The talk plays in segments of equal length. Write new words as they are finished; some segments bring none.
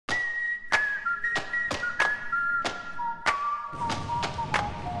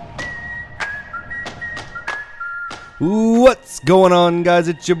What's going on, guys?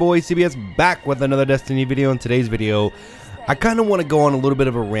 It's your boy CBS back with another Destiny video. In today's video, I kind of want to go on a little bit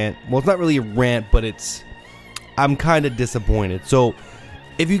of a rant. Well, it's not really a rant, but I'm kind of disappointed. So,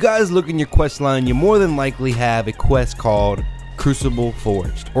 if you guys look in your quest line, you more than likely have a quest called Crucible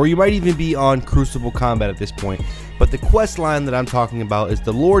Forged, or you might even be on Crucible Combat at this point. But the quest line that I'm talking about is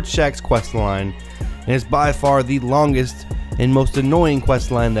the Lord Shaxx quest line, and it's by far the longest and most annoying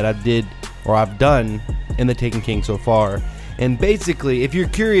quest line that I've done in the Taken King so far. And basically, if you're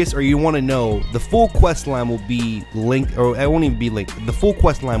curious or you want to know, the full quest line will be linked, or it won't even be linked. The full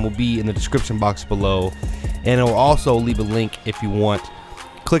quest line will be in the description box below, and it will also leave a link if you want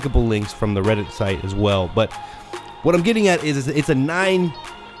clickable links from the Reddit site as well. But what I'm getting at is it's a nine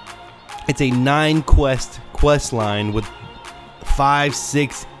quest line with 5,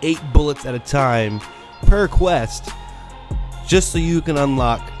 6, 8 bullets at a time per quest, just so you can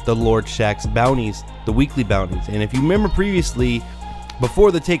unlock the Lord Shaxx bounties, the weekly bounties. And if you remember previously,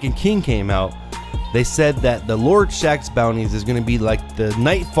 before the Taken King came out, they said that the Lord Shaxx bounties is going to be like the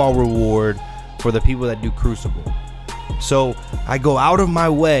Nightfall reward for the people that do Crucible. So I go out of my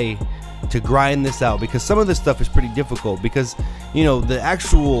way to grind this out, because some of this stuff is pretty difficult, because, you know, the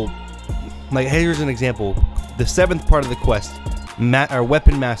actual, like, here's an example. The 7th part of the quest,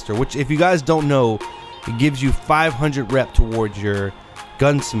 Weapon Master, which, if you guys don't know, it gives you 500 rep towards your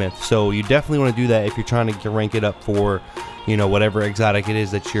gunsmith. So you definitely want to do that if you're trying to rank it up for, you know, whatever exotic it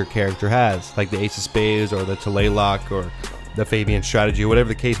is that your character has, like the Ace of Spades or the Jalaal or the Fabian strategy or whatever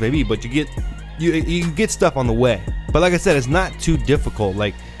the case may be. But you get stuff on the way. But like I said, it's not too difficult.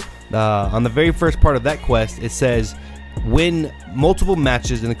 Like on the very first part of that quest, it says win multiple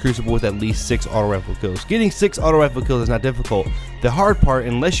matches in the Crucible with at least 6 auto rifle kills. Getting 6 auto rifle kills is not difficult. The hard part,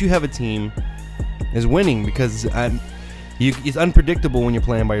 unless you have a team, is winning, because it's unpredictable when you're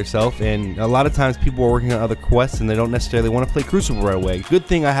playing by yourself, and a lot of times people are working on other quests and they don't necessarily want to play Crucible right away. Good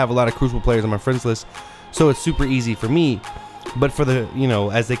thing I have a lot of Crucible players on my friends list, so it's super easy for me. But for the, you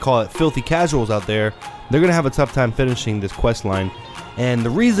know, as they call it, filthy casuals out there, they're gonna have a tough time finishing this quest line. And the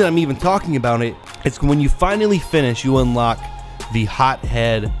reason I'm even talking about it is when you finally finish, you unlock the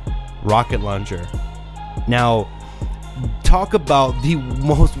Hothead rocket launcher. Now, talk about the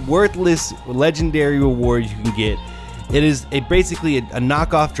most worthless legendary reward you can get. It is basically a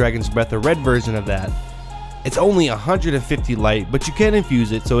knockoff Dragon's Breath, a red version of that. It's only 150 light, but you can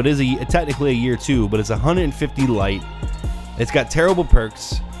infuse it, so it is technically a year 2, but it's 150 light. It's got terrible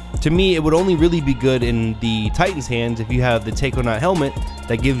perks. To me, it would only really be good in the Titan's hands if you have the Takeonaut helmet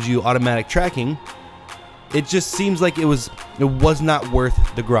that gives you automatic tracking. It just seems like it was not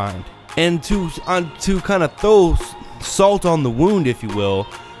worth the grind. And to kind of throw salt on the wound, if you will,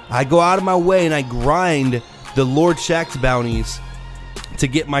 I go out of my way and I grind the Lord Shaxx bounties to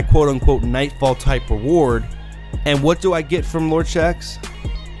get my quote-unquote Nightfall type reward. And what do I get from Lord Shaxx?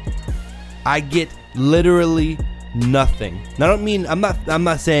 I get literally nothing. Now, I don't mean, I'm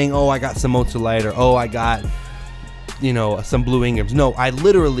not saying, oh, I got some Mozolite, or oh, I got, you know, some blue ingots. No, I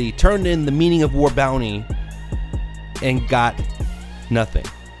literally turned in the Meaning of War bounty and got nothing.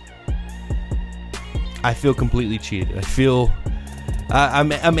 I feel completely cheated. I feel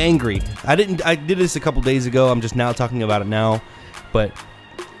I'm angry. I did this a couple days ago. I'm just now talking about it now, but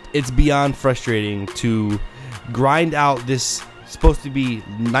it's beyond frustrating to grind out this supposed to be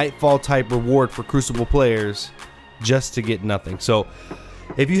Nightfall type reward for Crucible players just to get nothing. So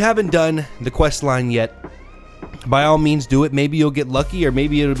if you haven't done the quest line yet, by all means do it. Maybe you'll get lucky, or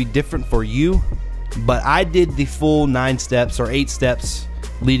maybe it'll be different for you. But I did the full 9 steps or 8 steps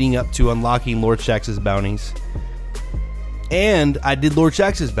leading up to unlocking Lord Shaxx's bounties, and I did Lord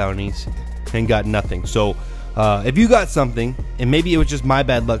Shaxx's bounties and got nothing. So if you got something, and maybe it was just my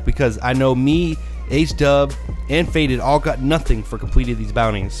bad luck, because I know me, H-Dub, and Faded all got nothing for completing these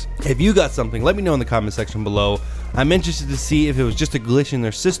bounties. If you got something, let me know in the comment section below. I'm interested to see if it was just a glitch in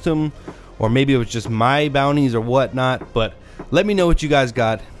their system, or maybe it was just my bounties or whatnot. But let me know what you guys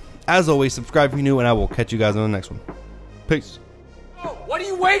got. As always, subscribe if you're new, and I will catch you guys on the next one. Peace. What are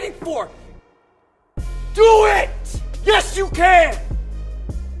you waiting for? Do it! Yes, you can!